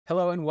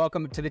Hello and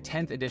welcome to the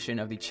 10th edition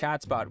of the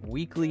ChatSpot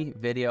weekly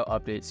video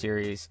update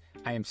series.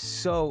 I am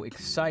so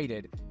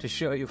excited to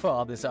show you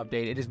all this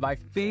update. It is my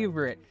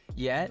favorite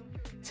yet.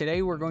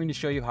 Today we're going to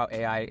show you how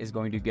AI is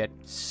going to get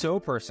so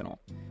personal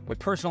with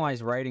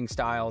personalized writing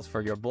styles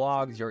for your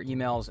blogs, your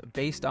emails,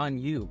 based on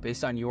you,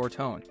 based on your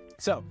tone.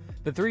 So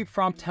the three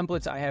prompt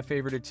templates I have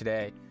favorited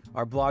today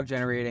are blog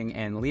generating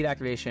and lead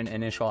activation,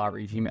 initial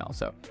outreach email.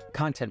 So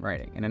content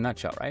writing in a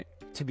nutshell, right?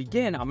 To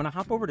begin, I'm gonna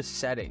hop over to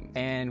settings,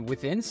 and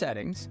within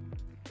settings,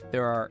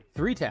 there are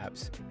three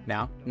tabs.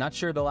 Now, not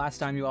sure the last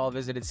time you all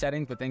visited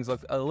settings, but things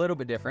look a little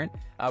bit different.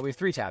 We have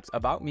three tabs: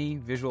 About Me,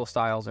 Visual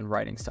Styles, and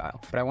Writing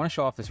Style. But I wanna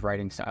show off this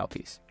writing style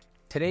piece.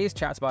 Today's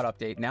ChatSpot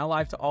update, now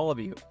live to all of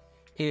you,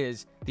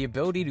 is the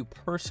ability to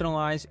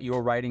personalize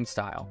your writing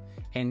style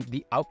and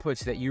the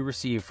outputs that you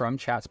receive from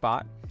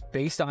ChatSpot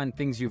based on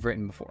things you've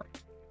written before.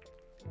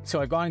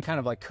 So I've gone kind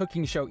of like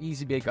cooking show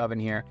easy bake oven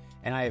here,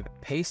 and I've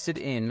pasted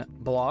in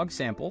blog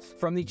samples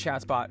from the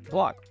ChatSpot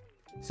blog.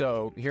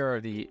 So here are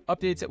the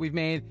updates that we've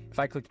made. If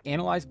I click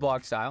Analyze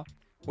Blog Style,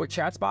 what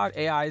ChatSpot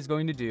AI is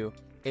going to do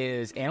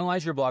is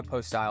analyze your blog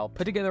post style,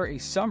 put together a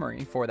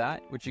summary for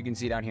that, which you can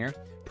see down here: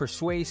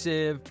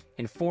 persuasive,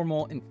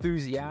 informal,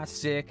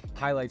 enthusiastic,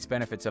 highlights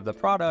benefits of the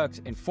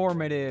product,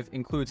 informative,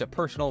 includes a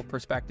personal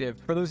perspective.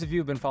 For those of you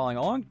who've been following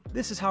along,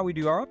 this is how we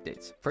do our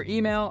updates. For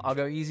email, I'll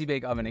go easy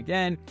bake oven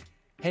again.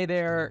 Hey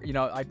there,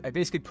 I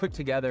basically put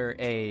together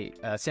a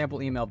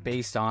sample email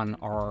based on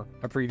our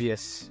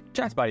previous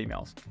ChatSpot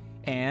emails.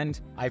 And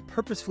I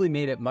purposefully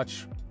made it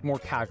much more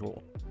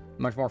casual,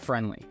 much more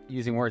friendly,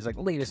 using words like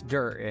latest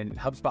dirt and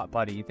HubSpot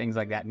buddy, things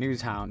like that,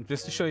 newshound,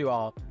 just to show you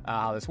all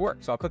how this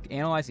works. So I'll click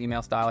Analyze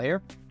Email Style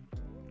here.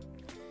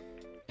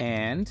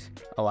 And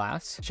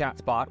alas,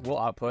 ChatSpot will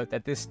output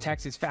that this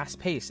text is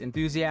fast-paced,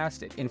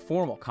 enthusiastic,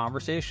 informal,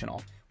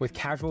 conversational, with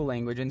casual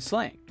language and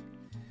slang.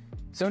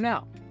 So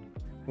now,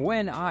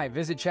 when I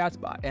visit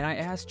ChatSpot and I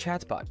ask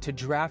ChatSpot to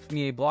draft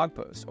me a blog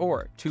post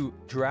or to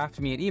draft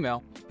me an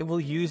email, it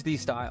will use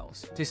these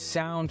styles to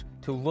sound,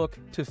 to look,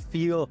 to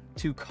feel,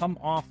 to come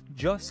off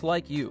just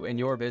like you in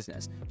your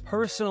business.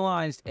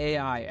 Personalized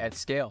AI at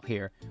scale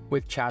here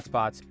with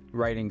ChatSpot's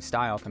writing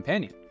style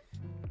companion.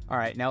 All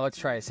right, now let's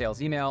try a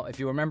sales email. If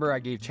you remember, I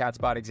gave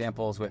ChatSpot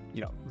examples with,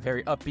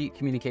 very upbeat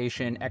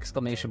communication,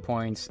 exclamation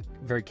points,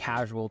 very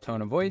casual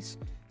tone of voice.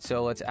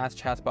 So let's ask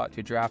ChatSpot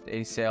to draft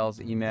a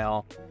sales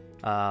email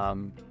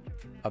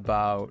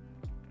about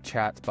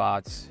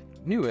ChatSpot's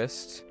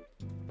newest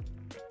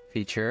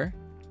feature,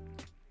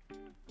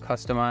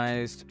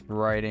 customized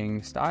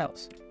writing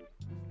styles.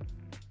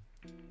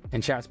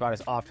 And ChatSpot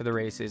is off to the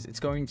races. It's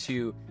going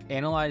to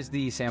analyze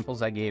the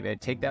samples I gave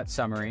it, take that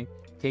summary,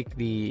 take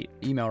the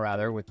email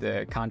rather with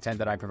the content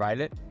that I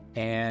provided,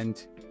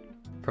 and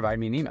provide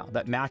me an email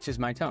that matches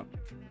my tone.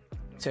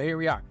 So here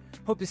we are.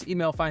 Hope this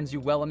email finds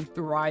you well and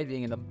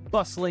thriving in the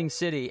bustling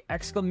city,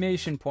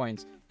 exclamation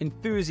points,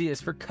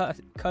 enthusiast for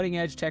cutting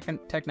edge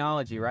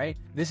technology, right?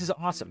 This is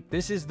awesome.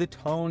 This is the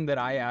tone that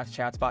I asked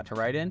ChatSpot to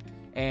write in,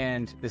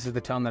 and this is the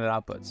tone that it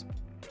outputs.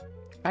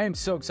 I am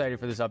so excited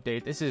for this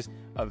update. This is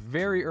a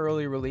very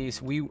early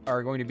release. We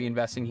are going to be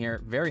investing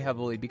here very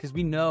heavily because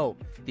we know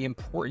the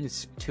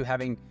importance to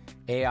having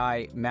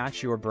AI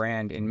match your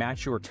brand and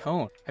match your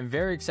tone. I'm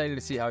very excited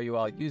to see how you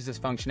all use this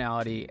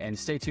functionality, and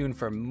stay tuned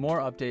for more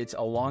updates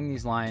along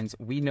these lines.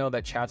 We know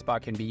that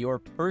ChatSpot can be your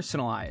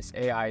personalized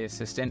AI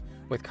assistant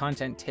with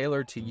content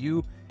tailored to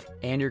you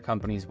and your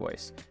company's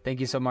voice. Thank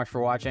you so much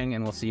for watching,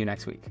 and we'll see you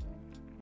next week.